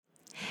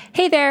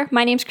Hey there,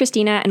 my name's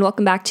Christina, and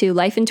welcome back to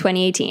Life in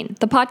 2018,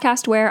 the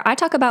podcast where I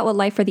talk about what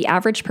life for the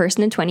average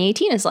person in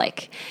 2018 is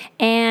like.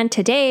 And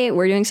today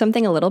we're doing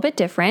something a little bit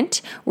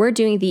different. We're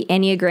doing the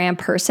Enneagram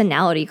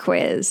Personality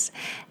quiz.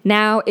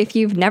 Now, if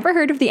you've never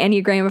heard of the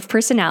Enneagram of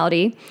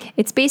Personality,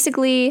 it's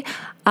basically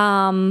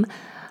a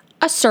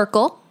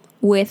circle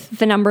with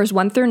the numbers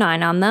 1 through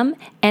 9 on them,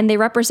 and they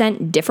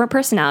represent different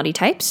personality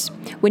types.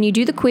 When you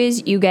do the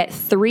quiz, you get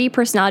 3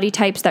 personality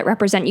types that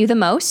represent you the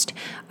most.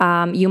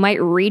 You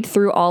might read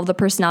through all of the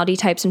personality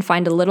types and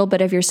find a little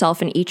bit of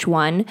yourself in each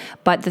one,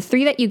 but the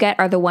 3 that you get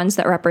are the ones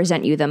that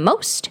represent you the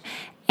most.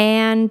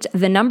 And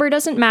the number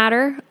doesn't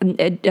matter.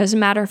 It doesn't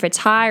matter if it's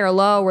high or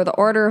low or the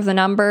order of the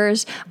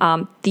numbers.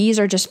 These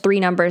are just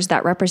 3 numbers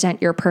that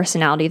represent your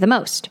personality the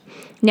most.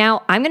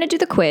 Now, I'm going to do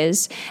the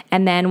quiz,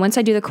 and then once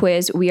I do the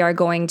quiz, we are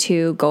going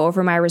to go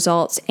over my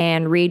results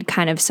and read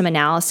kind of some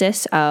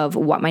analysis of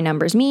what my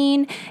numbers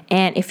mean.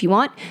 And if you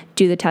want,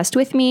 do the test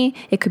with me.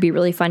 It could be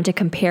really fun to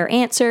compare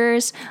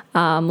answers.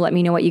 Let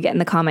me know what you get in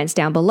the comments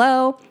down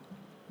below,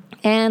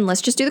 and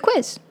let's just do the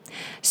quiz.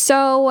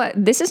 So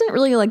this isn't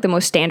really like the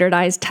most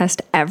standardized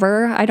test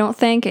ever, I don't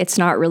think. It's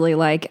not really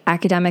like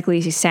academically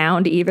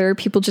sound either.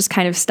 People just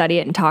kind of study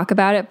it and talk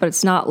about it, but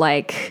it's not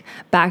like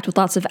backed with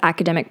lots of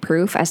academic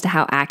proof as to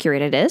how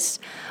accurate it is.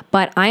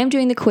 But I am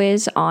doing the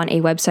quiz on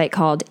a website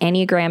called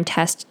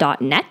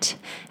enneagramtest.net,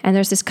 and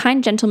there's this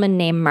kind gentleman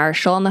named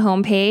Marshall on the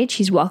homepage.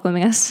 He's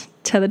welcoming us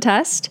to the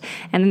test,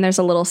 and then there's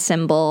a little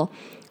symbol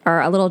or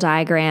a little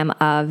diagram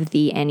of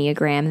the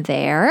Enneagram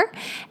there.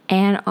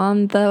 And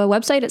on the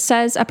website, it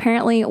says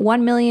apparently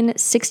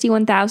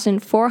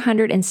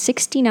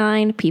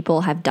 1,061,469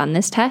 people have done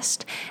this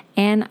test.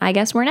 And I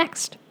guess we're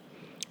next.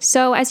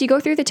 So as you go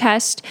through the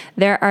test,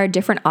 there are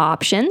different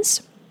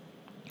options.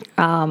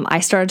 I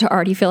started to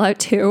already fill out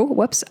 2.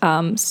 Whoops,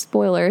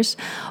 spoilers.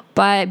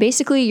 But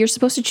basically, you're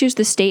supposed to choose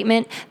the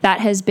statement that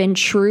has been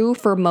true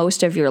for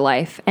most of your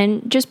life.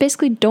 And just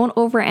basically don't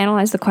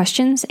overanalyze the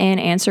questions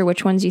and answer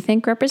which ones you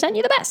think represent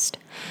you the best.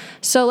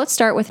 So let's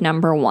start with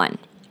number 1.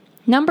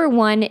 Number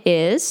 1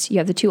 is, you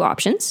have the 2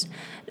 options.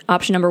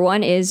 Option number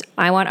 1 is,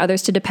 I want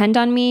others to depend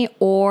on me,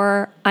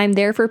 or I'm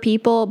there for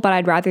people, but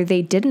I'd rather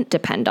they didn't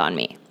depend on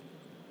me.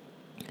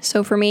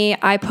 So for me,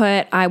 I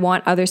put, I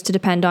want others to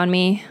depend on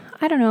me.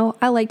 I don't know.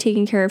 I like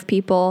taking care of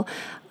people,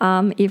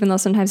 even though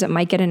sometimes it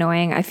might get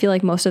annoying. I feel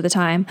like most of the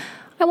time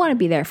I want to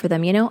be there for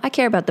them, you know? I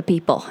care about the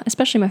people,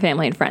 especially my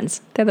family and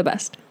friends. They're the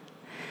best.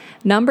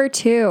 Number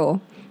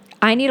 2,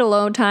 I need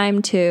alone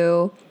time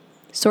to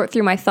sort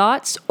through my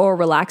thoughts or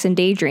relax and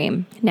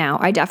daydream. Now,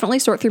 I definitely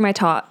sort through my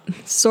thoughts,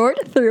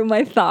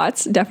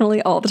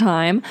 definitely all the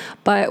time.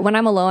 But when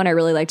I'm alone, I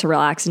really like to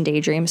relax and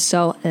daydream.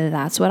 So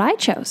that's what I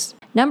chose.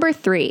 Number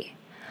 3.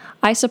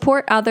 I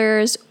support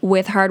others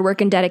with hard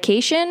work and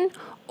dedication,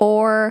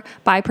 or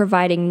by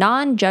providing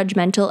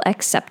non-judgmental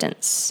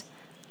acceptance.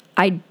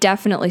 I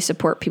definitely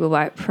support people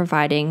by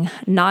providing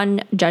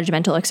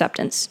non-judgmental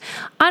acceptance.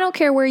 I don't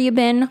care where you've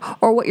been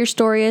or what your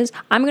story is.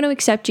 I'm going to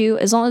accept you.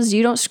 As long as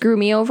you don't screw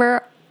me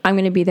over, I'm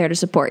going to be there to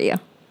support you.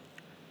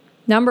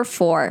 Number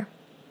 4.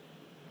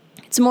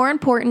 It's more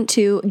important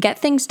to get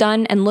things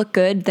done and look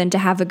good than to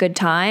have a good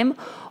time,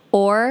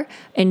 or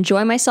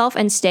enjoy myself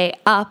and stay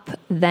up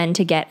than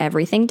to get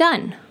everything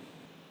done.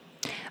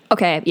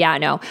 Okay, yeah,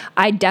 no.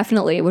 I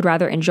definitely would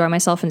rather enjoy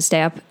myself and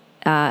stay up,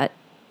 blah,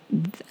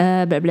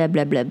 blah, blah,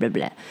 blah, blah,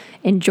 blah.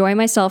 Enjoy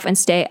myself and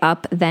stay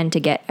up than to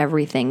get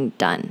everything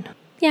done.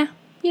 Yeah,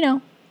 you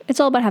know,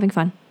 it's all about having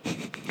fun.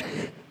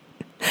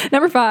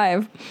 Number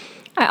 5.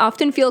 I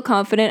often feel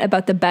confident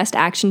about the best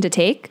action to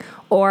take,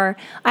 or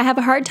I have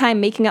a hard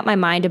time making up my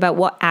mind about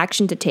what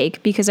action to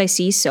take because I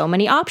see so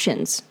many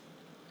options.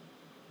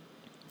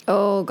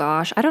 Oh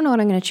gosh, I don't know what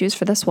I'm going to choose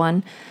for this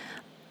one.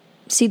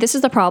 See, this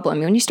is the problem.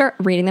 When you start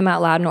reading them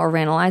out loud and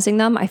overanalyzing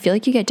them, I feel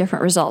like you get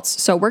different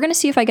results. So we're going to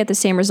see if I get the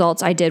same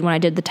results I did when I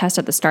did the test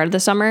at the start of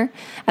the summer.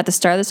 At the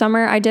start of the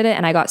summer, I did it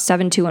and I got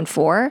 7, 2, and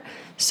 4.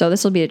 So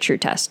this will be a true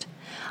test.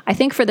 I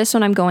think for this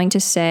one, I'm going to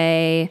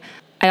say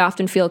I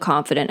often feel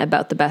confident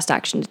about the best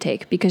action to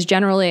take because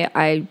generally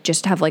I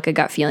just have like a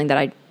gut feeling that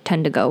I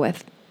tend to go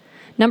with.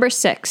 Number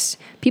 6,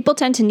 people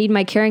tend to need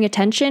my caring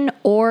attention,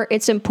 or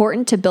it's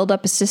important to build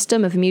up a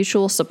system of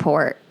mutual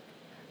support.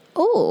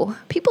 Oh,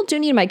 people do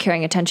need my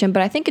caring attention,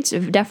 but I think it's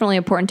definitely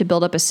important to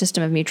build up a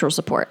system of mutual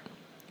support.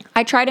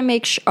 I try to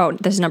make sure,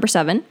 this is number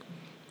 7.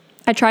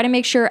 I try to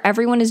make sure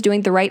everyone is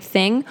doing the right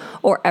thing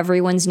or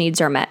everyone's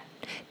needs are met.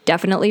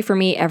 Definitely for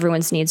me,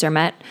 everyone's needs are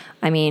met.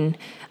 I mean,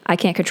 I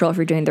can't control if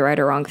you're doing the right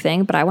or wrong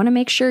thing, but I want to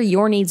make sure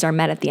your needs are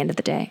met at the end of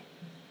the day.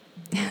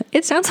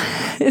 It sounds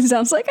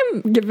like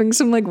I'm giving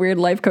some like weird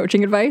life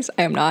coaching advice.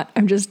 I am not.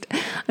 I'm just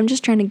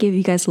trying to give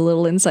you guys a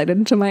little insight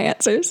into my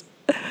answers.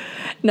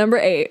 Number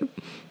 8.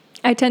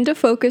 I tend to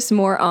focus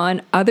more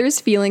on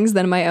others' feelings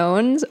than my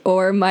own,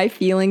 or my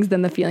feelings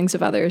than the feelings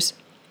of others.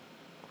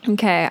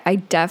 Okay, I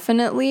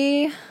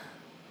definitely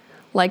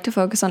like to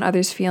focus on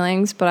others'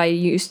 feelings, but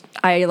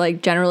I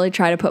like generally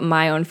try to put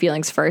my own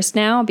feelings first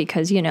now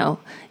because, you know,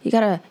 you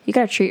gotta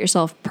treat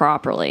yourself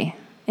properly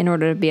in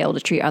order to be able to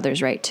treat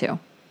others right too.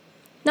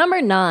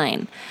 Number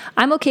 9,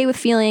 I'm okay with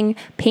feeling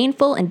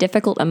painful and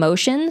difficult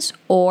emotions,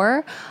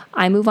 or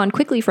I move on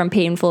quickly from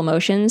painful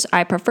emotions.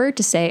 I prefer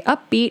to stay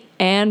upbeat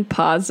and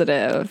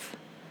positive.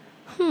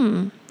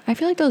 I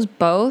feel like those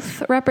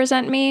both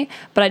represent me,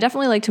 but I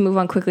definitely like to move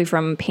on quickly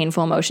from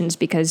painful emotions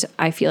because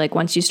I feel like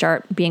once you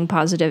start being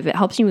positive, it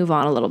helps you move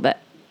on a little bit.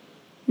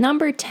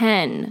 Number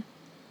 10,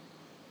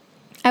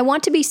 I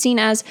want to be seen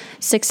as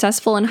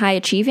successful and high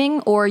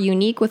achieving or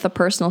unique with a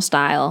personal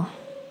style.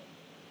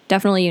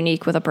 Definitely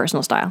unique with a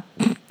personal style.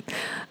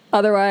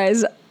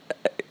 Otherwise,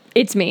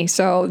 it's me.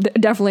 So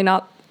definitely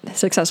not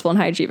successful and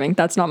high achieving.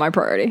 That's not my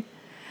priority.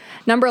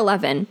 Number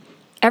 11,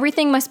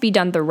 everything must be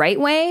done the right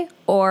way,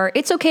 or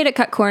it's okay to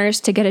cut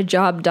corners to get a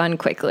job done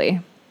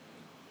quickly.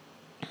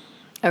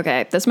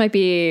 Okay, this might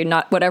be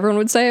not what everyone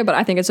would say, but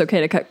I think it's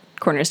okay to cut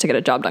corners to get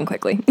a job done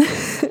quickly.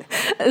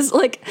 It's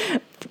like,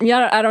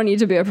 yeah, I don't need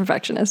to be a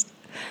perfectionist.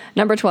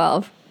 Number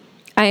 12,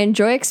 I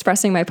enjoy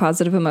expressing my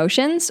positive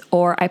emotions,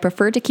 or I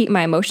prefer to keep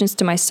my emotions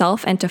to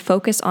myself and to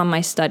focus on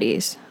my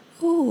studies.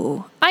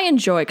 Ooh, I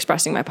enjoy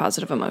expressing my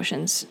positive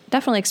emotions.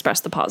 Definitely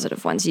express the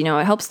positive ones. You know,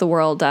 it helps the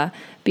world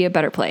be a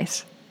better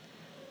place.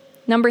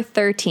 Number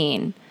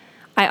 13,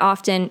 I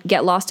often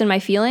get lost in my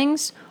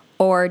feelings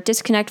or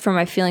disconnect from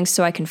my feelings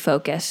so I can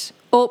focus.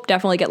 Oh,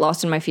 definitely get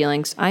lost in my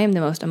feelings. I am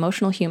the most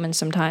emotional human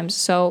sometimes,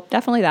 so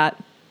definitely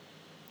that.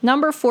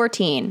 Number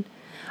 14,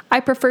 I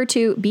prefer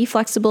to be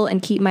flexible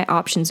and keep my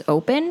options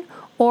open,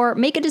 or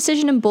make a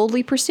decision and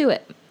boldly pursue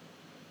it.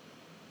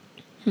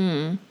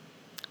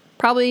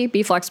 Probably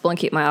be flexible and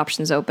keep my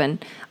options open.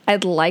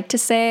 I'd like to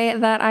say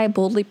that I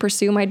boldly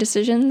pursue my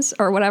decisions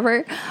or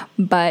whatever,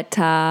 but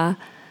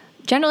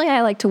generally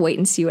I like to wait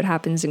and see what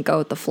happens and go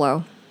with the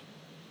flow.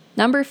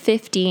 Number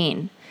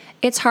 15,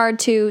 it's hard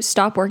to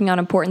stop working on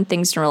important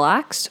things and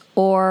relax,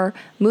 or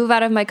move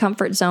out of my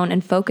comfort zone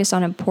and focus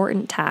on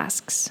important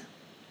tasks.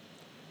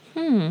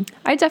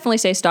 I definitely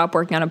say stop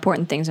working on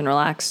important things and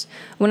relax.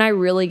 When I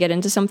really get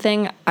into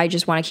something, I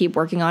just want to keep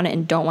working on it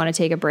and don't want to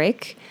take a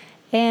break.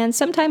 And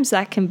sometimes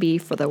that can be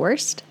for the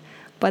worst,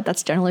 but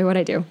that's generally what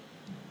I do.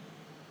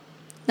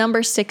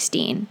 Number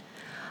 16,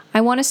 I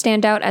want to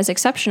stand out as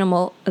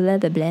exceptional.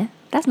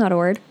 That's not a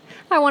word.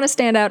 I want to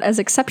stand out as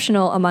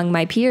exceptional among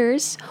my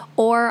peers,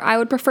 or I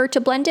would prefer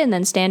to blend in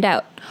than stand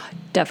out.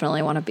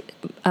 Definitely want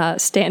to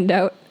stand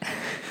out.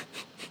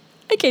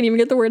 I can't even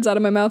get the words out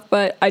of my mouth,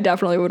 but I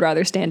definitely would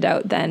rather stand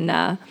out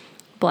than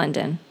blend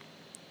in.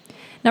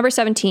 Number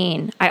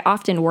 17, I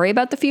often worry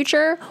about the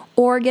future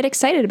or get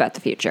excited about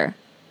the future.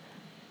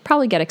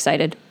 Probably get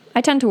excited.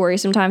 I tend to worry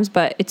sometimes,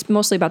 but it's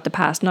mostly about the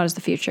past, not as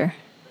the future.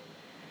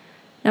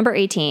 Number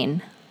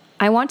 18,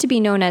 I want to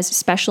be known as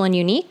special and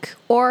unique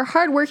or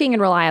hardworking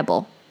and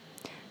reliable.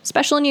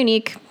 Special and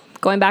unique,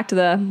 going back to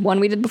the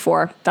one we did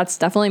before, that's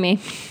definitely me.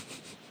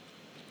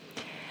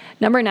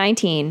 Number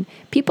 19,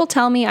 people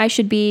tell me I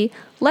should be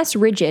less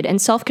rigid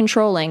and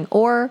self-controlling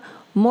or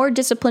more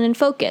disciplined and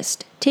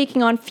focused,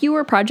 taking on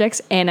fewer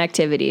projects and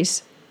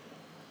activities.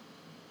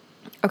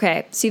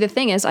 Okay, see, the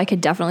thing is, I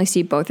could definitely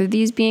see both of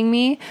these being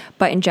me,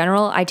 but in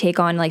general, I take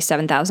on like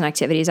 7,000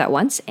 activities at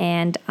once,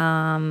 and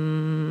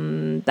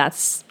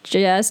that's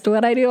just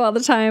what I do all the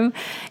time,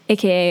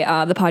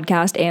 aka the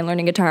podcast and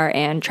learning guitar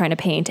and trying to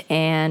paint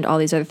and all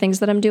these other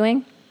things that I'm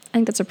doing. I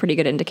think that's a pretty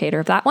good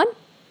indicator of that one.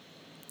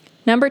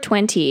 Number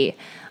 20,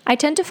 I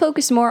tend to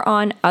focus more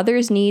on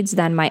others' needs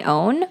than my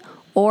own,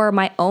 or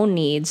my own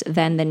needs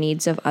than the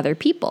needs of other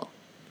people.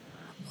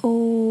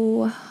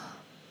 Oh.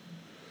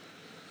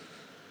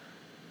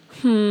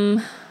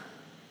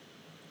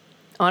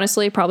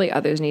 Honestly, probably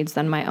others' needs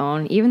than my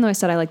own. Even though I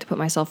said I like to put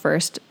myself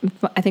first,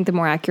 I think the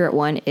more accurate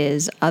one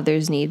is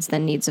others' needs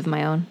than needs of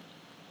my own.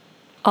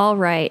 All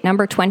right,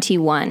 number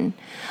 21.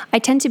 I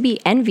tend to be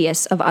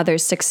envious of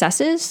others'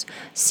 successes.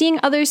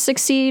 Seeing others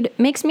succeed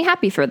makes me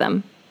happy for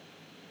them.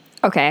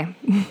 Okay.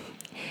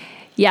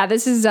 Yeah,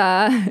 this is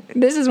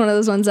one of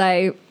those ones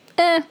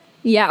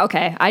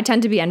okay. I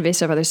tend to be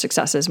envious of others'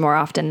 successes more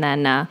often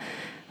than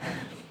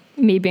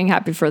me being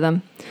happy for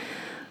them.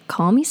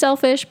 Call me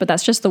selfish, but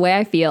that's just the way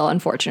I feel,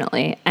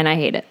 unfortunately, and I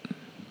hate it.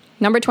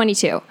 Number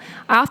 22.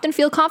 I often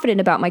feel confident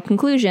about my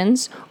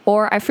conclusions,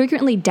 or I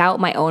frequently doubt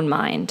my own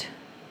mind.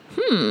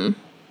 I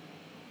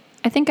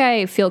think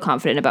I feel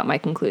confident about my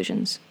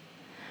conclusions.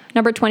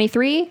 Number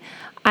 23.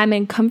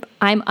 I'm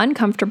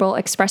uncomfortable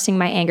expressing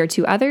my anger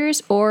to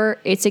others, or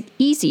it's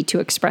easy to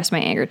express my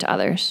anger to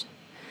others.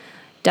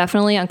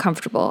 Definitely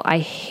uncomfortable. I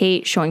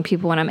hate showing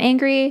people when I'm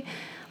angry,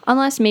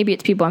 unless maybe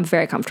it's people I'm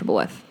very comfortable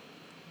with.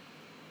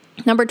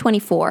 Number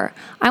 24,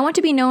 I want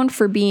to be known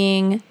for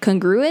being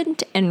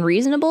congruent and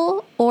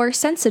reasonable, or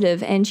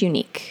sensitive and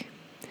unique.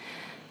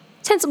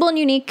 Sensible and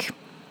unique.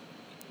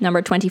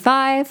 Number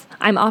 25,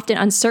 I'm often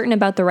uncertain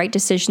about the right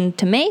decision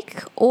to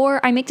make,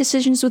 or I make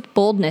decisions with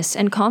boldness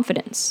and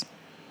confidence.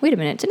 Wait a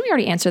minute, didn't we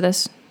already answer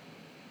this?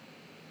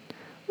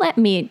 Let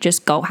me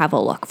just go have a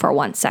look for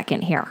 1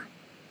 second here.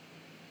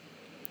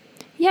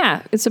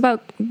 Yeah, it's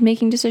about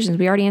making decisions.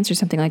 We already answered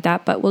something like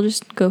that, but we'll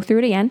just go through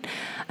it again.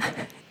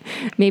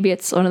 Maybe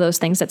it's one of those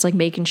things that's like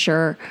making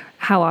sure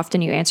how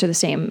often you answer the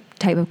same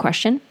type of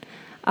question.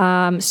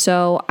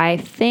 So I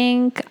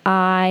think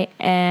I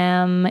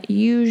am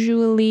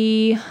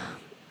usually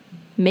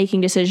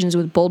making decisions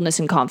with boldness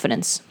and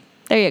confidence.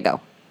 There you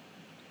go.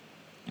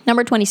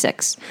 Number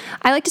 26.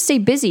 I like to stay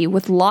busy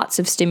with lots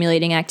of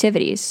stimulating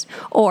activities.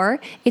 Or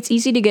it's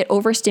easy to get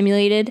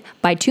overstimulated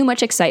by too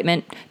much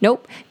excitement.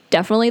 Nope,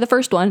 definitely the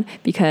first one,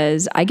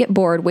 because I get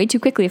bored way too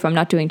quickly if I'm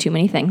not doing too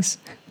many things.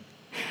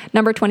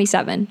 Number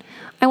 27.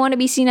 I want to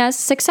be seen as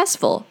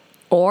successful.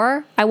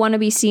 Or I want to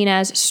be seen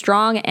as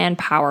strong and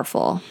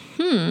powerful.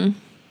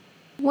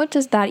 What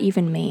does that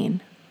even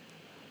mean?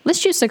 Let's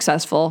choose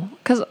successful,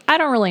 because I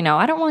don't really know.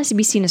 I don't want to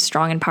be seen as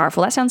strong and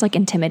powerful. That sounds like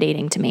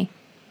intimidating to me.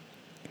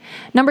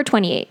 Number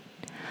 28.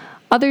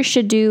 Others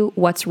should do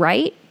what's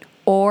right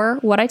or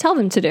what I tell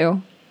them to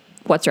do.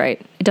 What's right?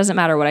 It doesn't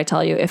matter what I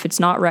tell you. If it's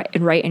not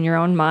right in your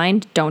own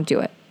mind, don't do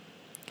it.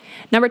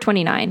 Number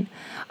 29.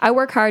 I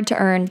work hard to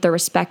earn the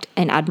respect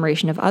and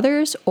admiration of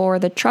others or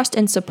the trust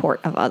and support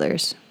of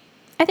others.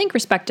 I think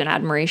respect and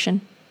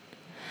admiration.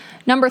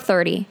 Number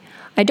 30.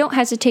 I don't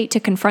hesitate to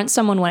confront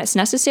someone when it's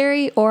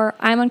necessary, or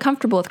I'm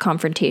uncomfortable with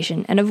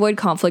confrontation and avoid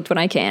conflict when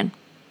I can.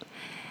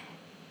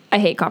 I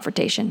hate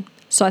confrontation,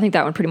 so I think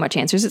that one pretty much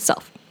answers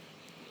itself.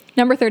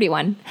 Number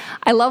 31.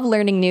 I love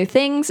learning new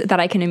things that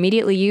I can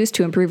immediately use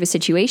to improve a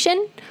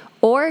situation,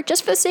 or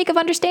just for the sake of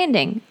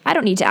understanding. I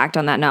don't need to act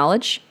on that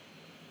knowledge.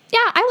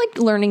 Yeah, I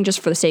like learning just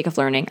for the sake of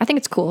learning. I think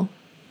it's cool.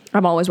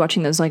 I'm always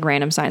watching those like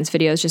random science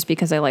videos just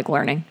because I like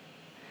learning.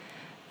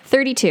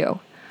 32.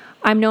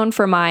 I'm known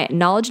for my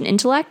knowledge and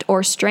intellect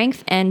or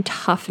strength and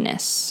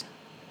toughness.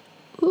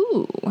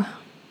 Ooh.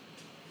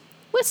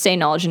 Let's say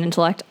knowledge and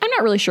intellect. I'm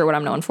not really sure what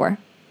I'm known for.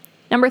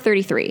 Number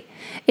 33.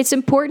 It's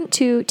important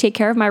to take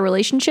care of my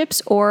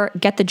relationships or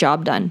get the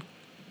job done.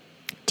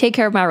 Take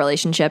care of my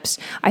relationships.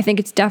 I think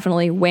it's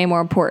definitely way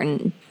more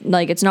important.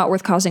 Like, it's not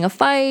worth causing a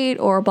fight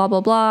or blah,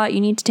 blah, blah.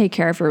 You need to take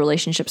care of your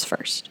relationships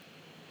first.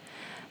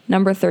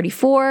 Number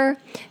 34,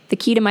 the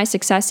key to my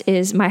success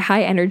is my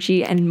high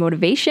energy and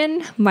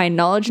motivation, my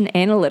knowledge and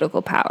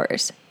analytical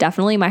powers.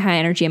 Definitely my high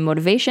energy and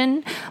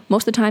motivation.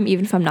 Most of the time,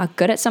 even if I'm not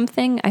good at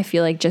something, I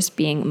feel like just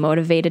being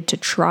motivated to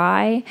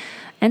try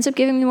ends up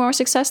giving me more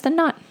success than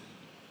not.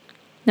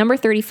 Number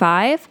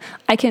 35,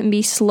 I can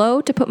be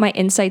slow to put my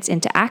insights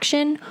into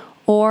action,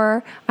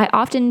 or I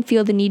often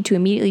feel the need to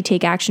immediately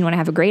take action when I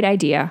have a great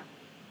idea.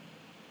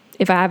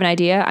 If I have an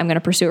idea, I'm going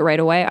to pursue it right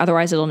away.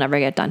 Otherwise, it'll never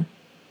get done.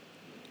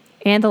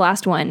 And the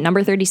last one,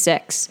 number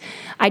 36.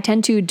 I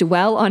tend to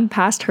dwell on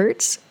past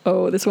hurts.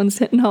 Oh, this one's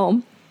hitting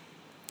home.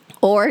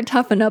 Or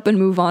toughen up and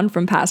move on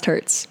from past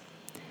hurts.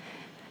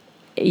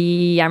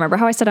 Yeah, remember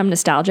how I said I'm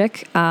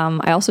nostalgic?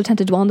 I also tend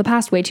to dwell in the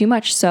past way too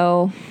much,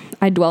 so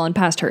I dwell in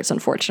past hurts,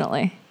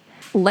 unfortunately.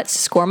 Let's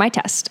score my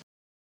test.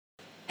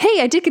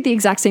 Hey, I did get the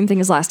exact same thing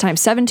as last time,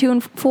 7, 2,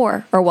 and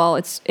 4. Or well,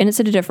 it's in a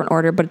different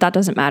order, but that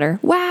doesn't matter.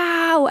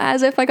 Wow,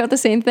 as if I got the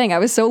same thing. I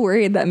was so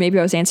worried that maybe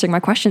I was answering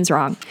my questions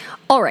wrong.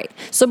 All right,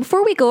 so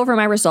before we go over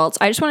my results,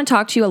 I just want to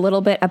talk to you a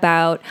little bit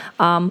about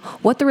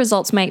what the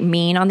results might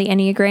mean on the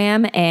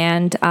Enneagram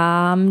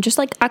and just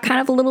like a kind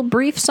of a little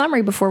brief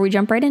summary before we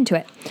jump right into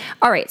it.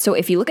 All right, so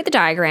if you look at the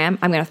diagram,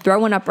 I'm going to throw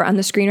one up on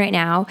the screen right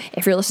now.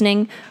 If you're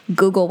listening,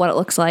 Google what it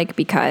looks like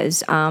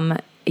because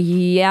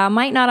I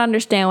might not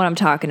understand what I'm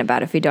talking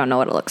about if you don't know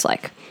what it looks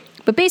like.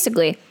 But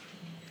basically,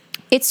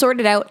 it's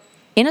sorted out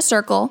in a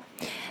circle,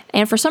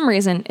 and for some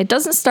reason, it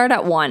doesn't start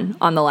at 1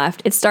 on the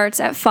left. It starts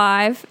at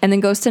 5 and then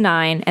goes to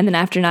 9, and then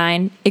after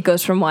 9, it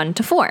goes from 1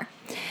 to 4.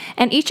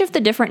 And each of the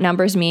different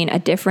numbers mean a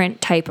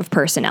different type of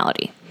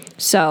personality.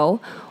 So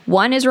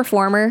 1 is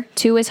reformer,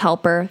 2 is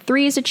helper,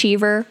 3 is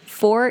achiever,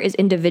 4 is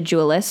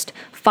individualist,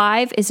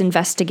 5 is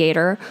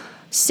investigator,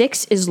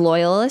 6 is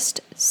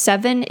loyalist,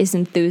 7 is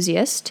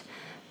enthusiast,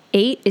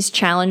 8 is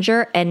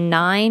challenger, and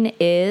 9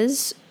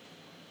 is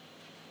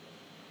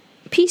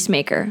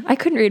peacemaker. I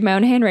couldn't read my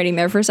own handwriting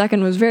there for a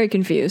second, was very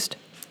confused.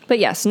 But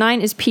yes,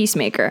 9 is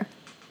peacemaker.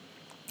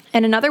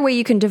 And another way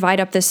you can divide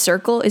up this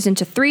circle is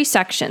into 3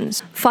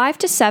 sections. 5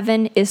 to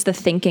 7 is the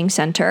thinking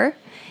center,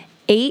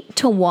 8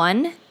 to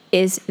 1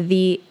 is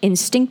the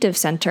instinctive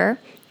center,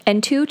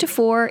 and 2 to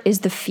 4 is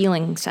the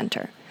feeling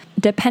center.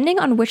 Depending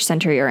on which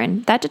center you're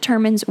in, that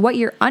determines what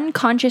your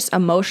unconscious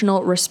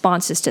emotional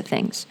response is to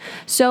things.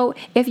 So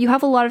if you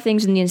have a lot of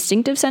things in the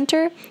instinctive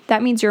center,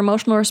 that means your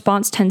emotional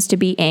response tends to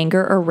be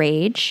anger or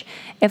rage.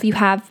 If you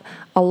have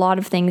a lot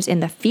of things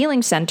in the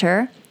feeling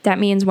center, that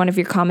means one of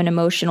your common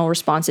emotional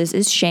responses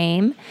is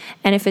shame.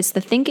 And if it's the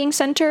thinking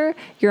center,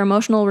 your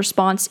emotional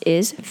response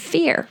is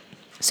fear.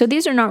 So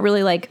these are not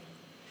really like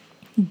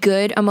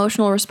good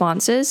emotional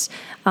responses.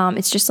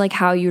 It's just like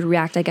how you'd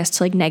react, I guess,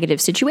 to like negative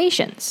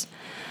situations.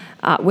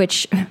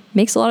 Which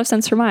makes a lot of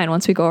sense for mine.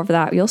 Once we go over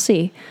that, you'll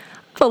see.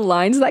 The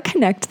lines that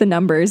connect the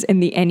numbers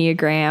in the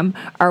Enneagram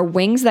are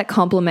wings that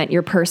complement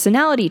your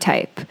personality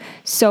type.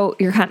 So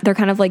they're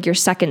kind of like your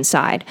second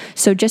side.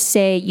 So just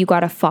say you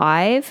got a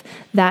 5,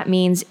 that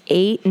means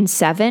 8 and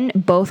 7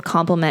 both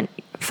complement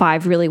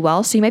 5 really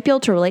well. So you might be able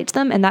to relate to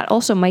them. And that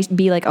also might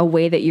be like a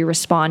way that you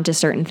respond to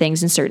certain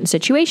things in certain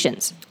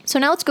situations. So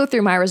now let's go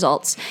through my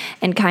results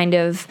and kind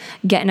of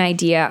get an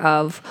idea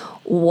of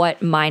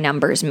what my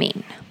numbers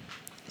mean.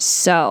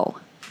 So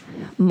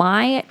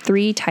my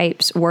 3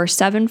 types were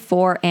 7,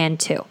 4, and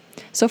 2.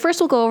 So first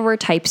we'll go over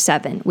type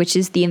 7, which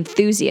is the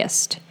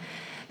enthusiast.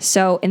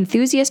 So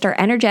enthusiasts are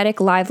energetic,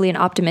 lively, and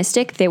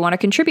optimistic. They want to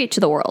contribute to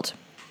the world.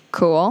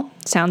 Cool.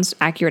 Sounds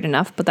accurate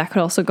enough, but that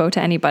could also go to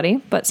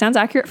anybody, but sounds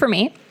accurate for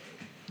me.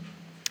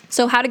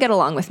 So how to get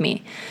along with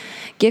me.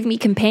 Give me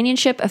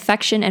companionship,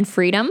 affection, and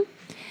freedom.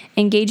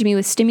 Engage me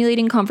with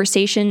stimulating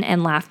conversation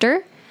and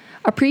laughter.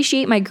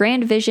 Appreciate my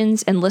grand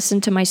visions and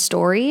listen to my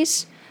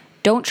stories.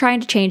 Don't try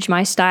to change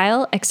my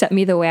style. Accept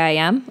me the way I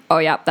am. Oh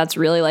yeah, that's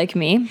really like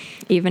me.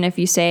 Even if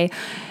you say,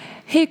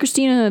 hey,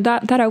 Christina,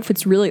 that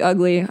outfit's really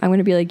ugly, I'm going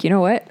to be like, you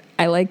know what?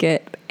 I like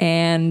it,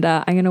 and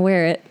I'm going to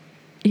wear it.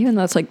 Even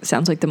though it's like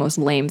sounds like the most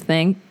lame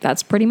thing,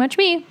 that's pretty much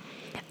me.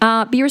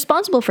 Be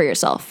responsible for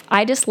yourself.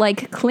 I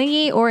dislike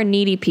clingy or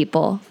needy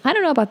people. I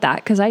don't know about that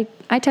because I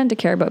tend to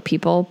care about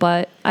people,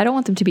 but I don't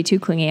want them to be too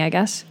clingy, I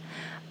guess.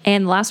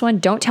 And the last one,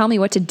 don't tell me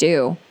what to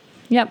do.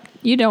 Yep,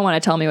 you don't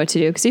want to tell me what to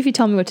do because if you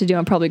tell me what to do,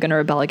 I'm probably going to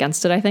rebel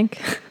against it, I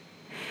think.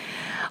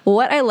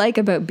 What I like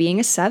about being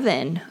a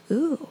 7.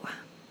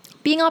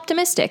 Being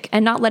optimistic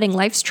and not letting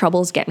life's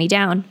troubles get me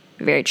down.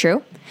 Very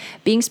true.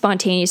 Being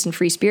spontaneous and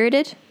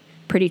free-spirited.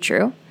 Pretty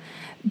true.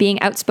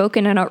 Being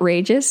outspoken and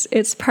outrageous.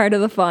 It's part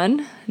of the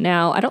fun.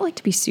 Now, I don't like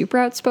to be super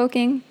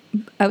outspoken,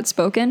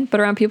 but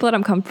around people that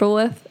I'm comfortable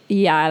with,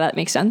 yeah, that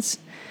makes sense.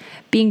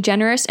 Being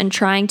generous and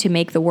trying to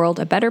make the world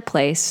a better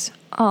place.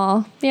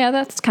 Oh, yeah,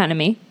 that's kind of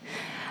me.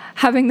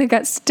 Having the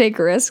guts to take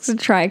risks and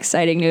try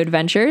exciting new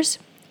adventures.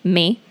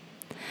 Me.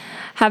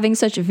 Having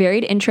such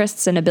varied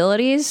interests and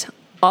abilities.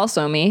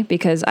 Also me,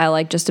 because I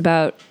like just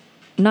about,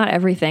 not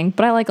everything,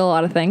 but I like a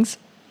lot of things.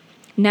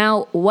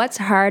 Now, what's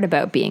hard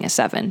about being a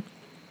 7?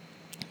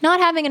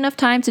 Not having enough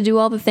time to do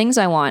all the things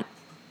I want.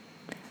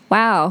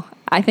 Wow,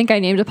 I think I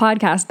named a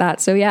podcast that,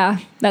 so yeah,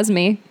 that's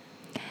me.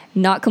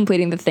 Not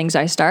completing the things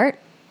I start.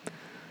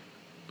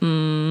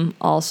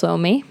 Also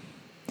me.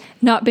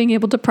 Not being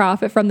able to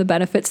profit from the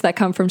benefits that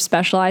come from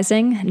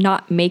specializing.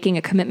 Not making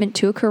a commitment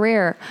to a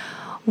career.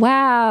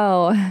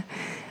 Wow.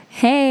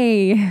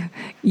 Hey,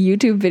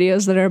 YouTube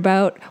videos that are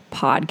about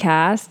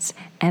podcasts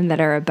and that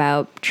are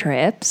about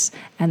trips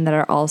and that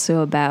are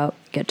also about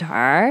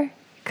guitar.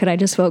 Could I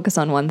just focus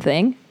on one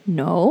thing?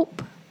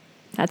 Nope.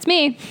 That's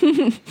me.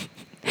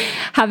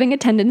 Having a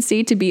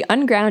tendency to be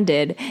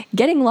ungrounded,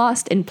 getting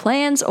lost in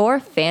plans or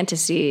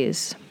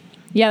fantasies.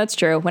 Yeah, that's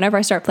true. Whenever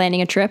I start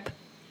planning a trip,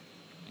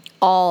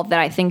 all that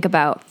I think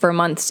about for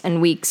months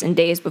and weeks and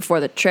days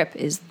before the trip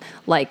is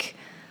like,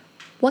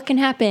 what can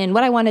happen,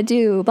 what I want to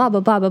do, blah,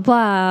 blah, blah, blah,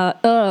 blah.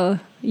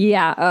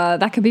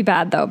 That could be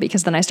bad, though,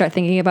 because then I start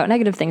thinking about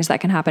negative things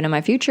that can happen in my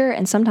future,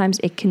 and sometimes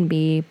it can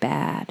be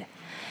bad.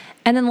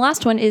 And then the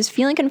last one is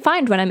feeling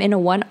confined when I'm in a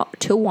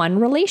one-to-one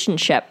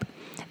relationship.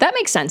 That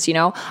makes sense, you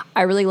know.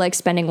 I really like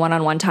spending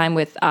one-on-one time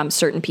with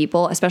certain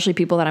people, especially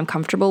people that I'm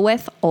comfortable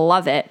with.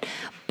 Love it.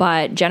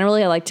 But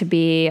generally, I like to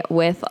be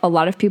with a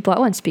lot of people at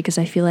once because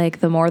I feel like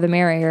the more the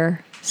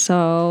merrier.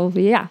 So,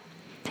 yeah.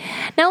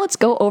 Now let's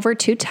go over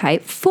to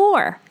type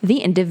 4, the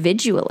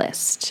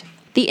individualist.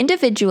 The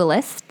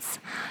individualists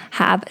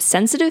have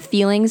sensitive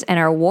feelings and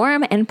are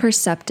warm and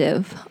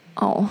perceptive.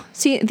 Oh,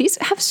 see, these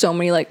have so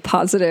many like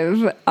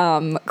positive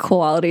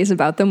qualities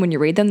about them when you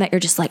read them that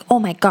you're just like, oh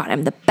my God,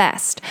 I'm the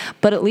best.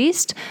 But at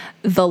least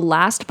the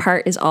last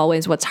part is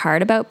always what's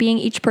hard about being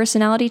each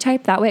personality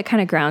type. That way it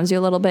kind of grounds you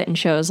a little bit and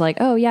shows like,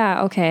 oh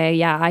yeah, okay,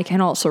 yeah, I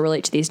can also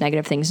relate to these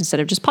negative things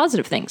instead of just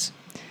positive things.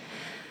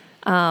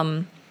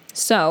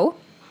 So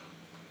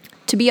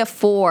to be a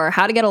 4,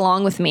 how to get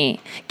along with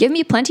me. Give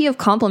me plenty of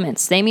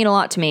compliments. They mean a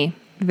lot to me.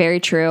 Very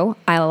true.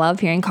 I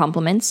love hearing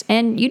compliments.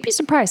 And you'd be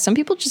surprised. Some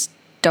people just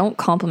don't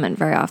compliment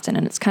very often,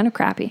 and it's kind of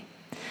crappy.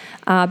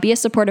 Be a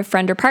supportive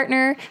friend or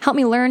partner. Help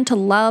me learn to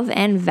love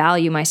and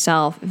value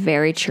myself.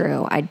 Very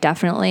true. I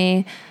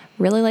definitely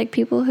really like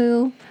people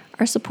who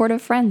are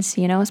supportive friends,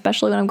 you know,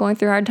 especially when I'm going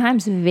through hard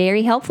times.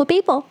 Very helpful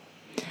people.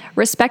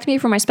 Respect me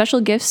for my special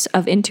gifts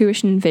of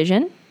intuition and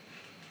vision.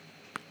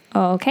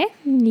 Okay.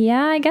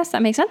 Yeah, I guess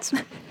that makes sense.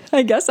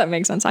 I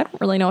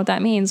don't really know what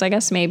that means. I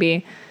guess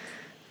maybe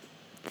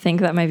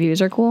think that my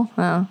views are cool.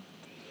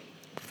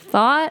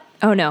 Thought.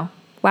 Oh, no.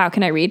 Wow.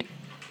 Can I read?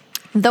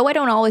 Though I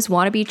don't always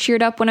want to be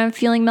cheered up when I'm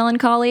feeling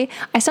melancholy,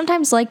 I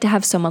sometimes like to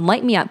have someone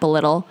light me up a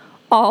little.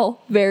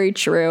 All very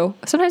true.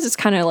 Sometimes it's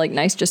kind of like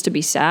nice just to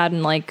be sad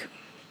and like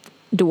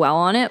dwell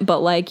on it.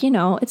 But like, you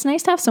know, it's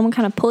nice to have someone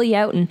kind of pull you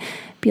out and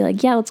be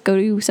like, yeah, let's go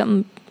do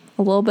something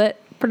a little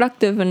bit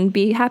productive and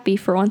be happy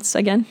for once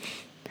again.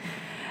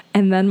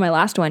 And then my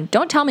last one,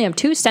 don't tell me I'm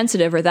too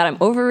sensitive or that I'm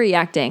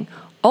overreacting.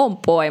 Oh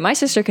boy, my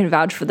sister can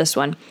vouch for this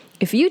one.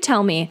 If you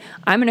tell me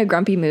I'm in a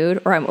grumpy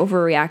mood or I'm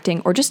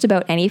overreacting or just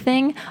about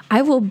anything,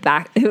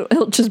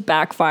 it'll just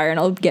backfire and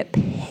I'll get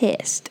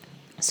pissed.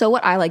 So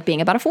what I like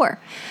being about a 4,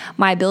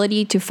 my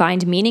ability to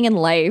find meaning in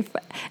life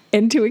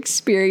and to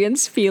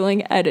experience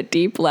feeling at a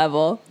deep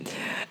level.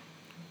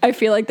 I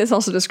feel like this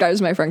also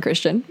describes my friend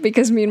Christian,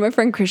 because me and my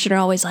friend Christian are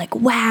always like,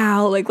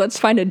 wow, like let's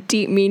find a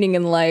deep meaning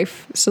in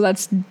life. So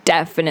that's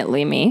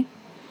definitely me.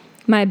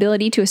 My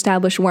ability to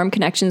establish warm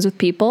connections with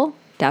people.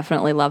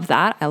 Definitely love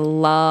that. I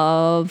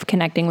love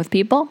connecting with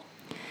people.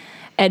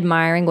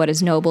 Admiring what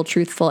is noble,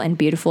 truthful, and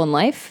beautiful in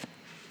life.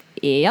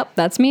 Yep,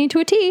 that's me to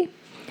a T.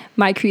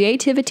 My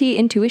creativity,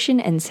 intuition,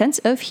 and sense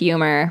of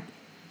humor.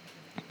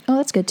 Oh,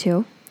 that's good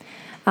too.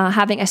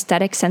 Having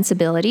aesthetic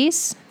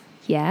sensibilities.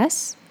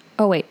 Yes.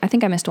 Oh, wait, I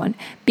think I missed one.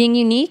 Being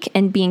unique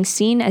and being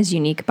seen as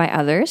unique by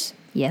others.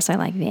 Yes, I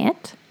like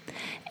that.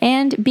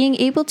 And being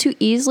able to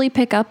easily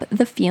pick up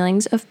the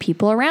feelings of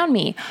people around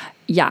me.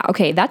 Yeah,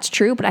 okay, that's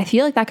true, but I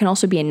feel like that can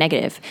also be a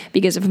negative,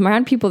 because if I'm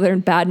around people that are in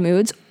bad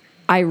moods,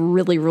 I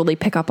really, really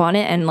pick up on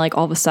it. And like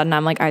all of a sudden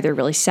I'm like either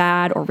really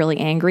sad or really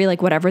angry,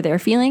 like whatever they're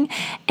feeling.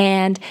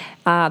 And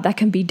that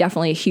can be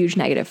definitely a huge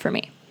negative for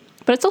me.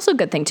 But it's also a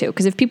good thing too,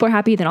 because if people are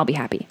happy, then I'll be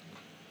happy.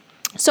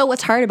 So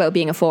what's hard about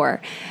being a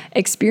 4?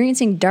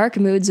 Experiencing dark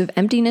moods of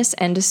emptiness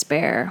and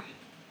despair.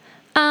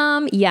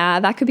 Yeah,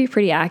 that could be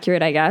pretty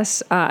accurate, I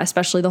guess.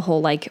 Especially the whole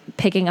like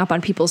picking up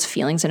on people's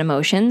feelings and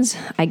emotions.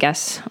 I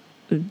guess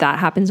that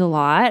happens a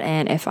lot.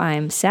 And if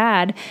I'm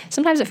sad,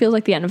 sometimes it feels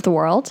like the end of the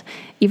world,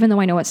 even though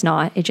I know it's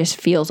not. It just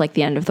feels like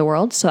the end of the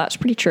world. So that's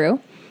pretty true.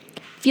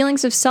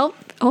 Feelings of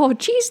oh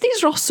geez,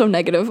 these are all so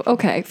negative.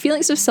 Okay.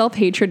 Feelings of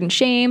self-hatred and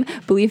shame,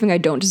 believing I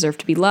don't deserve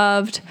to be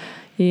loved.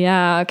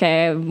 Yeah,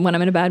 okay. When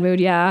I'm in a bad mood,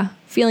 yeah.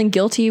 Feeling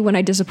guilty when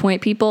I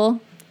disappoint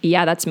people.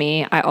 Yeah, that's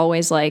me. I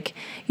always like,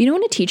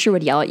 when a teacher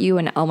would yell at you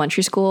in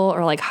elementary school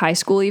or like high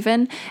school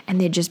even, and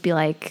they'd just be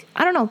like,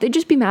 I don't know, they'd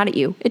just be mad at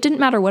you. It didn't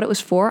matter what it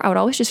was for. I would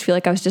always just feel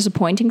like I was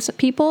disappointing some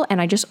people,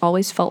 and I just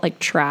always felt like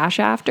trash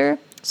after.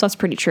 So that's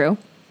pretty true.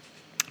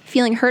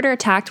 Feeling hurt or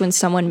attacked when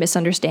someone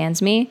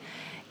misunderstands me.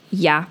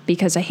 Yeah,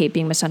 because I hate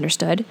being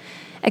misunderstood.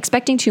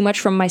 Expecting too much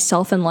from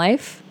myself in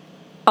life.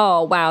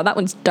 Oh, wow, that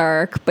one's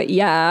dark, but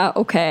yeah,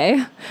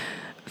 okay.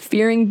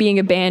 Fearing being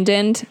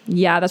abandoned.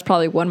 Yeah, that's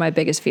probably one of my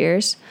biggest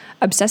fears.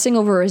 Obsessing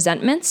over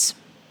resentments.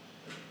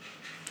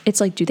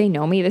 It's like, do they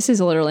know me? This is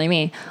literally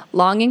me.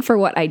 Longing for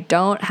what I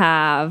don't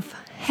have.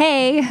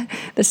 Hey,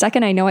 the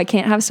second I know I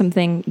can't have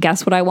something,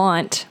 guess what I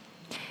want?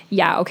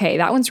 Yeah, okay,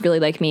 that one's really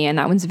like me, and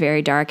that one's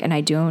very dark, and I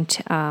don't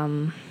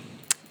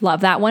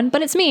love that one,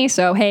 but it's me,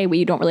 so hey,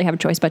 we don't really have a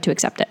choice but to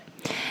accept it.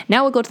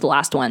 Now we'll go to the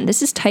last one.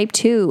 This is type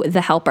 2,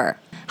 the helper.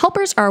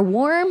 Helpers are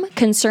warm,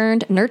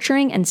 concerned,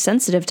 nurturing, and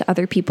sensitive to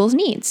other people's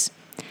needs.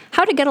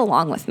 How to get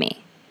along with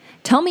me.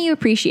 Tell me you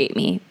appreciate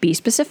me. Be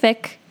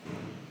specific.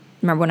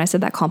 Remember when I said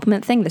that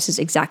compliment thing? This is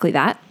exactly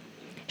that.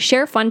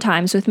 Share fun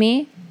times with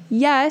me.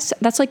 Yes,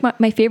 that's like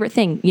my favorite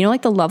thing.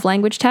 Like the love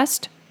language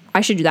test?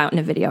 I should do that in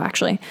a video,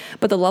 actually.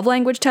 But the love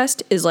language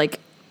test is like,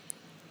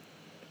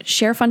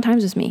 share fun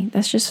times with me.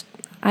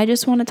 I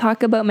just want to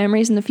talk about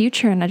memories in the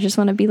future, and I just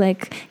want to be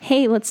like,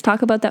 hey, let's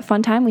talk about that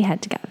fun time we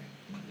had together.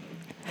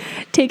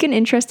 Take an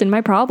interest in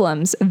my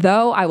problems,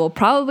 though I will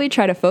probably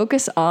try to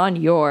focus on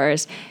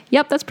yours.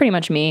 Yep, that's pretty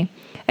much me.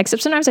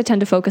 Except sometimes I tend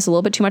to focus a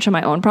little bit too much on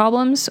my own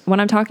problems when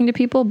I'm talking to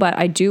people, but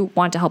I do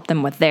want to help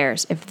them with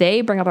theirs. If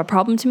they bring up a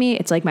problem to me,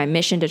 it's like my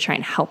mission to try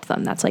and help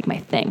them. That's like my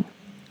thing.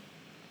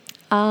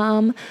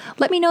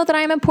 Let me know that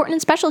I am important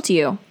and special to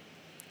you.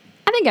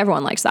 I think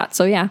everyone likes that,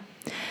 so yeah.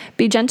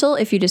 Be gentle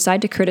if you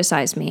decide to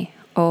criticize me.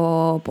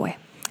 Oh boy.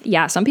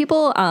 Yeah, some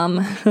people,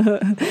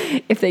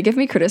 if they give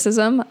me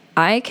criticism,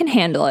 I can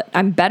handle it.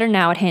 I'm better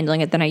now at handling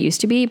it than I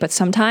used to be, but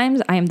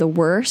sometimes I am the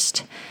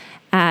worst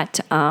at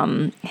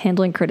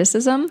handling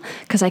criticism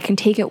because I can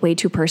take it way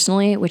too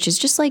personally, which is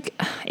just like,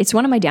 it's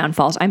one of my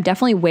downfalls. I'm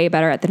definitely way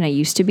better at it than I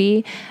used to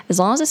be. As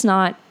long as it's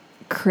not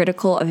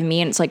critical of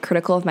me and it's like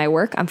critical of my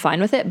work, I'm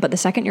fine with it. But the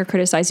second you're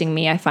criticizing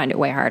me, I find it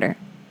way harder.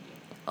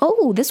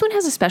 Oh, this one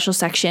has a special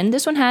section.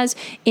 This one has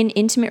in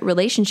intimate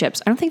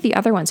relationships. I don't think the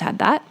other ones had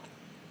that.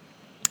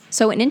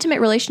 So in intimate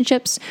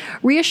relationships,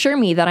 reassure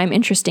me that I'm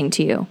interesting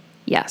to you.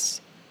 Yes,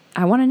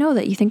 I want to know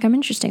that you think I'm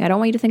interesting. I don't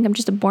want you to think I'm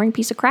just a boring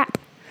piece of crap.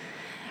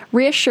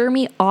 Reassure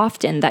me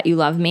often that you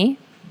love me.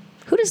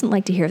 Who doesn't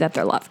like to hear that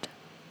they're loved?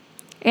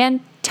 And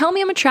tell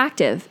me I'm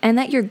attractive and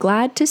that you're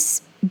glad to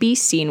be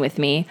seen with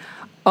me.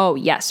 Oh,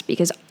 yes,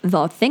 because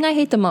the thing I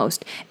hate the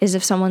most is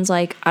if someone's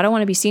like, I don't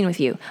want to be seen with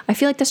you. I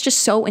feel like that's just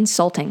so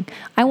insulting.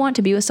 I want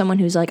to be with someone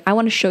who's like, I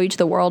want to show you to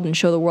the world and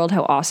show the world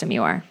how awesome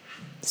you are.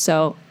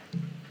 So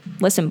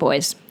listen,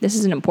 boys, this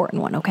is an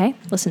important one, okay?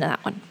 Listen to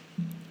that one.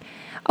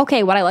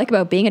 Okay, what I like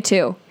about being a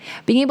 2,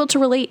 being able to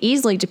relate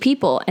easily to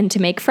people and to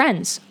make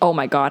friends. Oh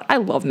my God, I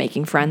love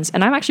making friends,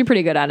 and I'm actually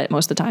pretty good at it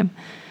most of the time.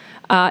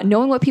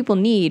 Knowing what people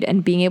need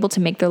and being able to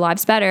make their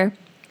lives better.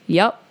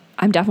 Yep,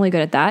 I'm definitely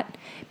good at that.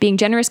 Being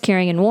generous,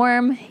 caring, and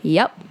warm.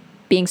 Yep.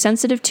 Being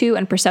sensitive to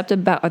and perceptive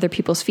about other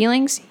people's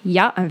feelings.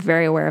 Yeah, I'm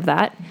very aware of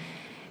that.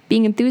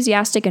 Being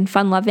enthusiastic and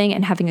fun-loving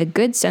and having a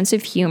good sense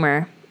of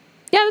humor.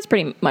 Yeah, that's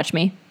pretty much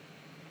me.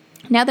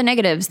 Now the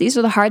negatives. These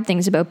are the hard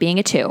things about being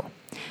a 2.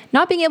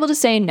 Not being able to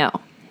say no.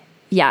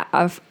 yeah,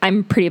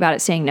 I'm pretty bad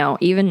at saying no.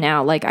 Even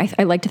now, like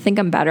I like to think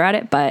I'm better at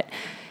it, but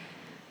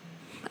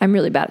I'm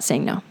really bad at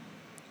saying no.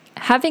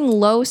 Having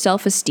low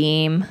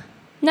self-esteem.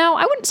 No,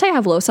 I wouldn't say I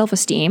have low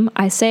self-esteem.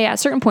 I say at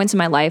certain points in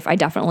my life, I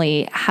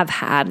definitely have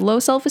had low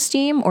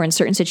self-esteem, or in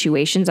certain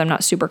situations, I'm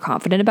not super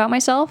confident about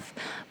myself.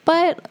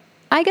 But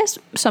I guess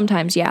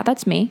sometimes, yeah,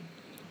 that's me.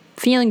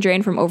 Feeling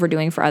drained from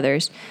overdoing for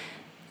others.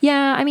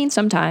 Yeah, I mean,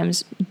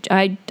 sometimes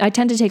I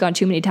tend to take on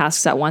too many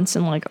tasks at once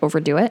and like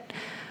overdo it.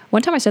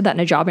 One time I said that in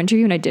a job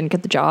interview and I didn't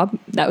get the job.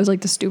 That was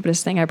like the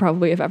stupidest thing I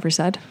probably have ever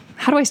said.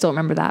 How do I still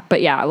remember that?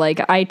 But yeah, like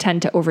I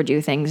tend to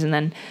overdo things and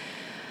then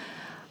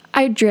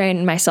I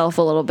drain myself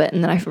a little bit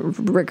and then I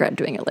regret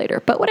doing it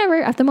later. But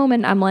whatever, at the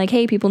moment, I'm like,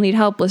 hey, people need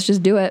help. Let's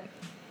just do it.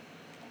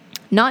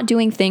 Not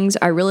doing things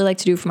I really like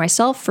to do for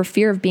myself for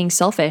fear of being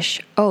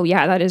selfish. Oh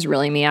yeah, that is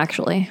really me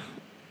actually.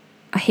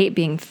 I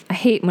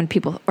hate when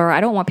people, or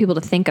I don't want people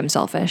to think I'm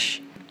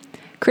selfish.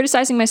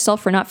 Criticizing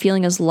myself for not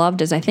feeling as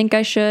loved as I think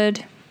I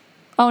should.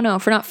 Oh no,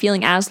 for not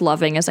feeling as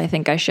loving as I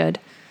think I should.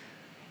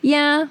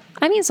 Yeah,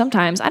 I mean,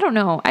 sometimes, I don't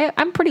know.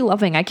 I'm pretty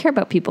loving. I care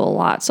about people a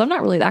lot, so I'm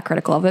not really that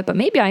critical of it, but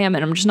maybe I am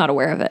and I'm just not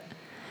aware of it.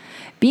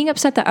 Being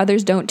upset that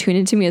others don't tune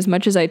into me as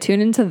much as I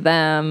tune into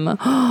them.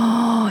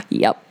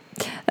 Yep,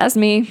 that's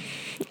me.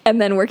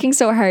 And then working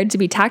so hard to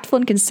be tactful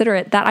and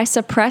considerate that I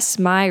suppress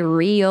my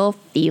real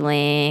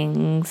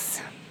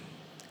feelings.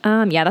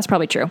 Yeah, that's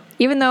probably true.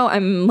 Even though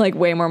I'm like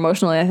way more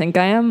emotional than I think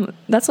I am,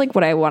 that's like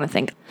what I want to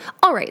think.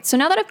 All right, so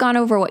now that I've gone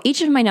over what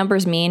each of my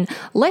numbers mean,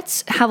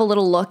 let's have a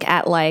little look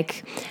at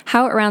like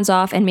how it rounds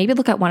off and maybe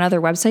look at one other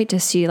website to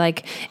see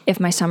like if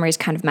my summaries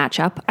kind of match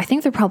up. I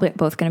think they're probably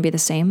both going to be the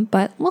same,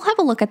 but we'll have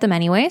a look at them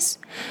anyways.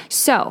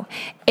 So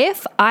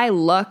if I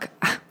look,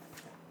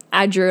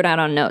 I drew it out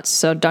on notes,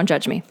 so don't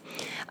judge me.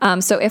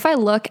 So if I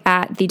look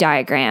at the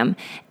diagram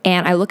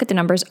and I look at the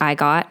numbers I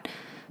got,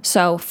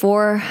 so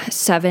 4,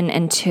 7,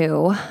 and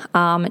 2.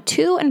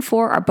 2 and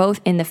 4 are both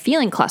in the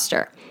feeling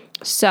cluster.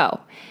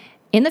 So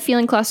in the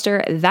feeling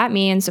cluster, that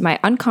means my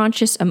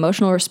unconscious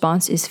emotional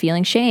response is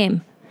feeling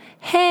shame.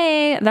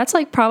 Hey, that's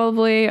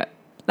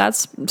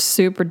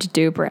super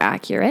duper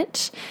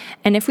accurate.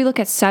 And if we look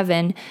at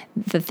 7,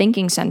 the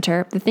thinking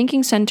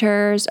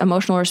center's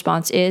emotional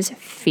response is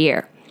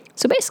fear.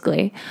 So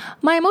basically,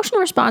 my emotional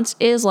response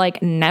is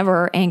like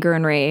never anger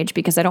and rage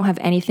because I don't have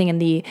anything in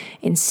the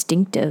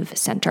instinctive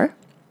center.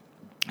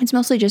 It's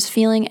mostly just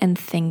feeling and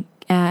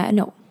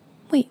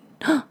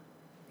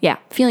yeah,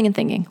 feeling and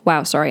thinking.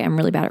 Wow, sorry, I'm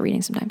really bad at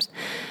reading sometimes.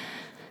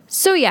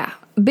 So yeah,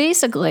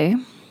 basically,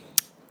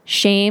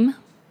 shame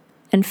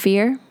and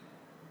fear.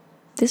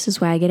 This is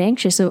why I get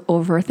anxious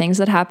over things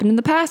that happened in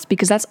the past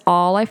because that's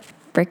all I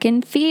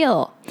freaking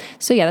feel.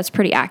 So yeah, that's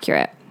pretty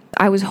accurate.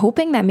 I was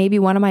hoping that maybe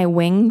one of my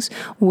wings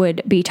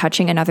would be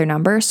touching another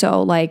number.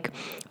 So like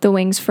the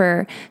wings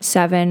for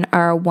 7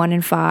 are 1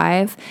 and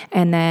 5.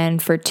 And then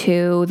for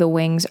 2, the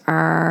wings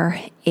are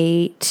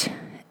 8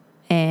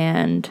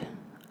 and,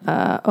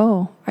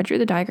 I drew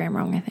the diagram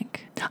wrong, I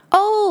think.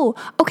 Oh,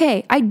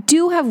 okay. I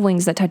do have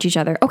wings that touch each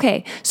other.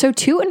 Okay. So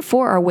 2 and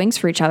 4 are wings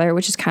for each other,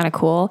 which is kind of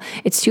cool.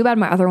 It's too bad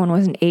my other one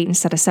was an 8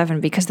 instead of 7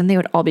 because then they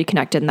would all be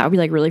connected and that would be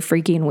like really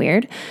freaky and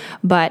weird.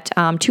 But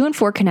 2 and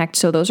 4 connect.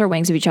 So those are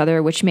wings of each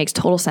other, which makes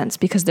total sense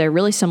because they're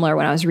really similar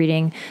when I was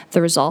reading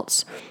the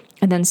results.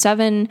 And then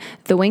 7,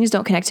 the wings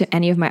don't connect to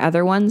any of my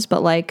other ones,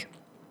 but like,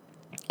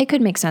 it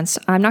could make sense.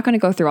 I'm not going to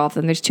go through all of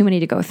them. There's too many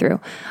to go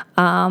through.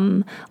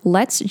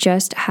 Let's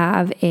just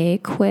have a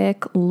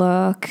quick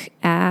look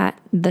at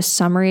the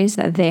summaries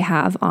that they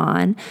have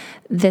on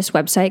this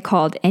website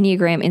called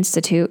Enneagram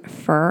Institute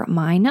for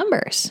my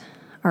numbers.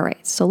 All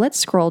right, so let's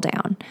scroll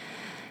down.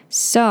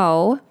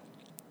 So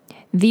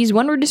these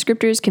one-word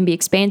descriptors can be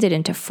expanded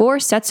into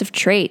 4 sets of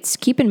traits.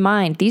 Keep in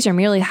mind, these are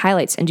merely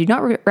highlights and do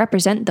not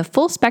represent the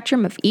full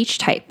spectrum of each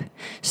type.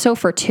 So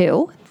for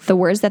 2, the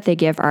words that they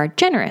give are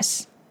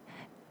generous,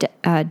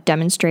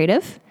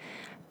 demonstrative,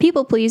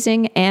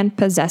 people-pleasing, and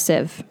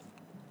possessive.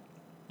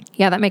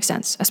 Yeah, that makes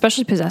sense,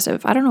 especially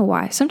possessive. I don't know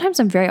why. Sometimes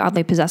I'm very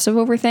oddly possessive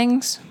over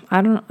things.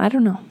 I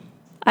don't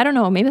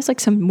know. Maybe it's like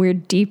some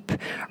weird,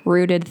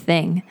 deep-rooted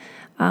thing.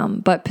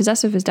 But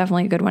possessive is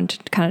definitely a good one to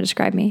kind of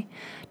describe me.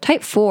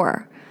 Type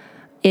 4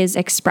 is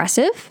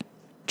expressive,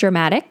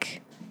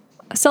 dramatic,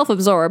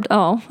 self-absorbed.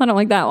 Oh, I don't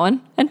like that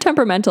one. And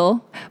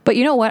temperamental. But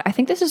you know what? I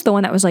think this is the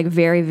one that was like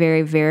very,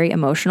 very, very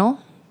emotional.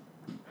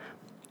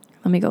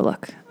 Let me go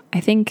look. I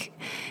think,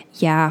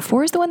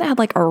 4 is the one that had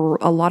like a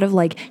lot of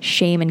like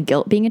shame and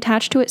guilt being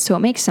attached to it. So it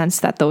makes sense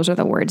that those are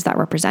the words that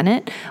represent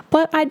it.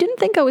 But I didn't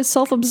think I was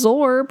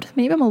self-absorbed.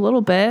 Maybe I'm a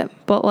little bit,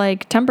 but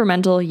like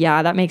temperamental.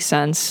 Yeah, that makes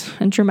sense.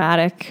 And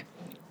dramatic.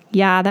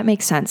 Yeah, that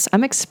makes sense.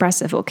 I'm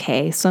expressive.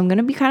 Okay. So I'm going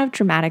to be kind of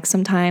dramatic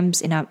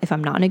sometimes if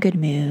I'm not in a good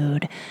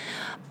mood,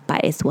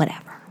 but it's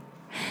whatever.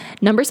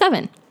 Number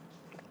 7.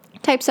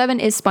 Type 7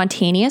 is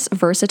spontaneous,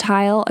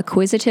 versatile,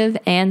 acquisitive,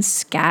 and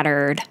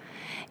scattered.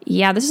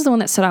 Yeah, this is the one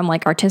that said I'm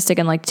like artistic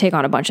and like take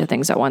on a bunch of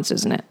things at once,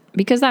 isn't it?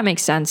 Because that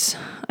makes sense.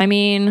 I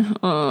mean,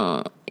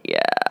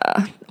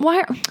 yeah.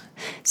 Why?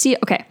 See,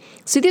 okay.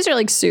 So these are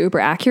like super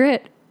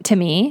accurate to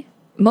me,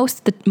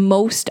 most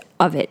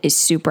of it is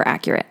super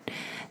accurate.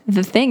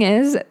 The thing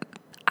is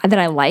that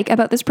I like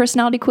about this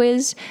personality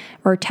quiz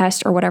or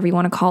test or whatever you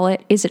want to call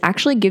it is it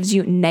actually gives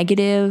you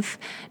negative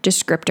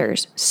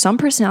descriptors. Some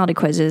personality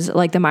quizzes,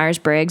 like the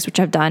Myers-Briggs, which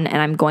I've done and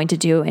I'm going to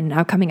do in an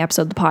upcoming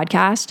episode of the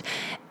podcast,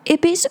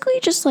 it basically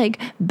just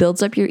like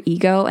builds up your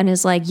ego and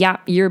is like, yeah,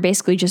 you're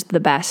basically just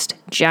the best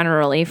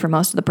generally for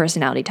most of the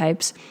personality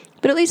types.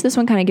 But at least this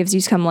one kind of gives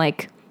you some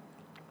like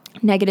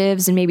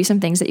negatives and maybe some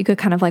things that you could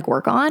kind of like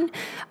work on.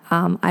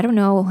 I don't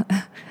know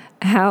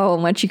how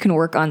much you can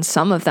work on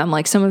some of them.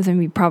 Like some of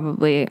them you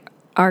probably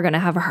are going to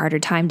have a harder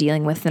time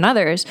dealing with than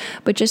others.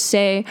 But just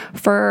say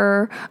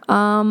for,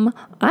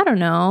 I don't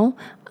know,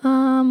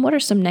 what are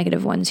some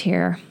negative ones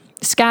here?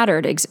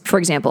 Scattered, for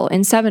example.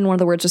 In 7, one of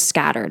the words was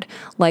scattered.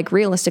 Like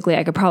realistically,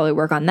 I could probably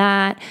work on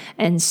that.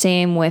 And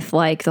same with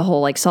like the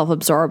whole like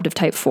self-absorbed of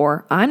type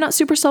 4. I'm not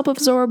super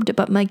self-absorbed,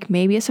 but like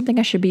maybe it's something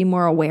I should be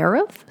more aware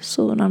of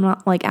so that I'm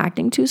not like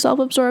acting too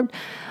self-absorbed.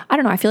 I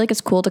don't know. I feel like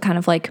it's cool to kind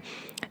of like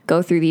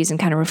go through these and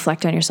kind of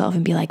reflect on yourself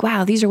and be like,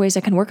 wow, these are ways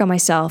I can work on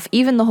myself.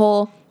 Even the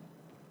whole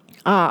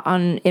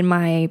in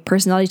my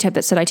personality type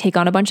that said I take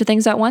on a bunch of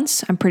things at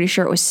once, I'm pretty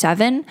sure it was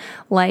 7.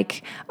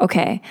 Like,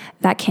 okay,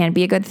 that can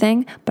be a good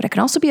thing, but it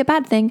can also be a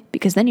bad thing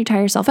because then you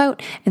tire yourself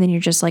out and then you're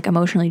just like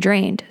emotionally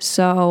drained.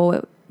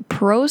 So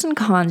pros and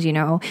cons, you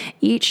know,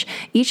 each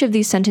of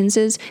these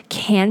sentences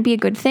can be a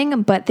good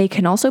thing, but they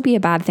can also be a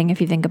bad thing if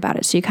you think about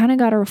it. So you kind of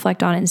got to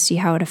reflect on it and see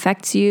how it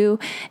affects you.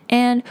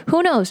 And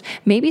who knows,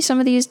 maybe some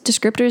of these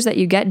descriptors that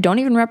you get don't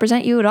even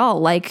represent you at all.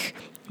 Like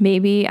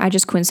maybe I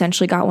just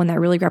coincidentally got one that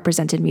really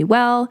represented me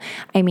well.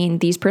 I mean,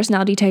 these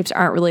personality types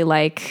aren't really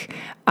like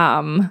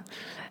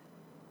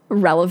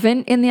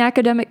relevant in the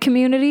academic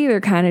community. They're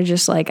kind of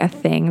just like a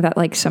thing that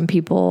like some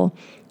people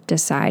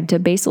decide to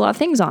base a lot of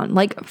things on.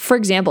 Like, for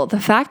example, the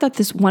fact that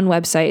this one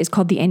website is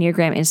called the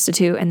Enneagram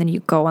Institute, and then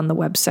you go on the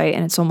website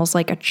and it's almost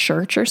like a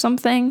church or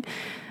something,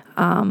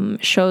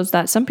 shows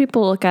that some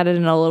people look at it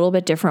in a little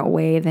bit different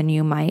way than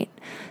you might.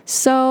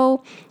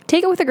 So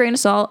take it with a grain of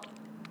salt.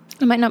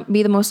 It might not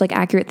be the most like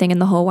accurate thing in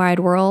the whole wide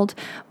world,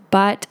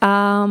 but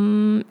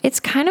it's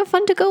kind of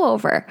fun to go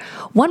over.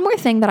 One more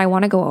thing that I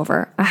want to go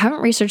over, I haven't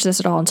researched this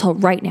at all until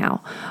right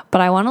now, but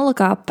I want to look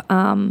up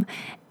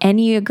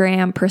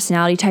Enneagram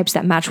personality types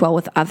that match well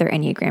with other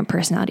Enneagram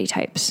personality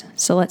types.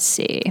 So let's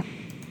see.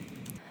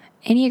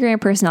 Enneagram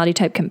personality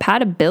type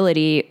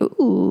compatibility.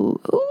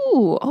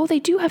 Oh, they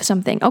do have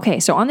something. Okay,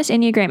 so on this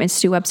Enneagram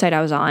Institute website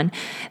I was on,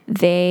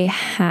 they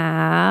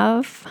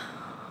have...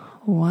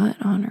 What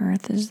on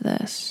earth is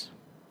this?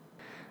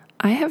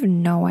 I have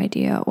no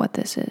idea what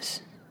this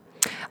is.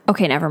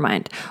 Okay, never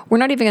mind. We're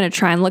not even going to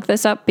try and look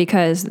this up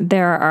because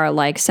there are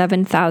like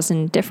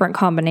 7,000 different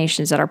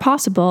combinations that are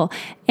possible,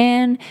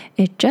 and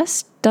it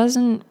just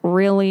doesn't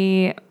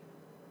really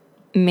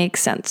make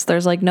sense.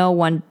 There's like no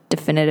one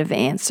definitive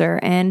answer,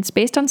 and it's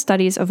based on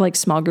studies of like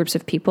small groups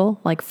of people,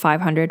 like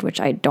 500, which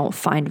I don't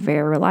find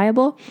very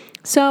reliable.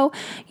 So,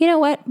 you know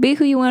what? Be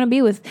who you want to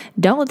be with.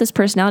 Don't let this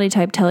personality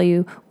type tell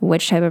you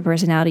which type of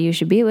personality you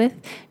should be with.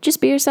 Just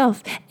be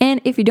yourself.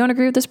 And if you don't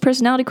agree with this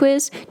personality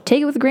quiz,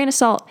 take it with a grain of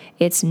salt.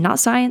 It's not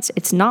science.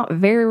 It's not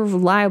very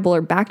reliable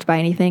or backed by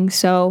anything.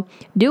 So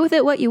do with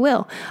it what you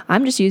will.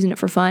 I'm just using it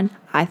for fun.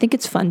 I think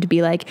it's fun to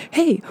be like,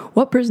 hey,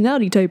 what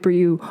personality type are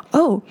you?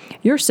 Oh,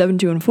 you're 7,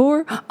 2, and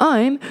 4.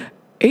 I'm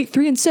 8,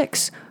 3, and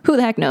 6. Who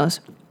the heck knows?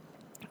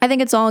 I think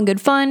it's all in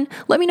good fun.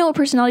 Let me know what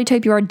personality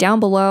type you are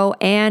down below,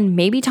 and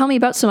maybe tell me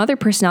about some other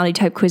personality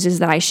type quizzes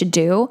that I should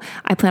do.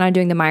 I plan on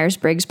doing the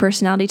Myers-Briggs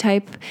personality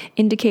type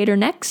indicator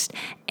next,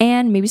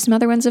 and maybe some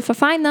other ones if I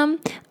find them.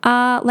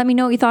 Let me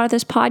know what you thought of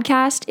this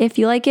podcast. If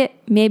you like it,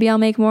 maybe I'll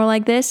make more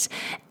like this.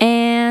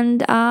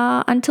 And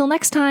until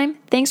next time,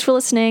 thanks for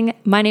listening.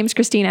 My name's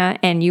Christina,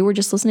 and you were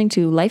just listening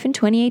to Life in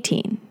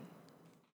 2018.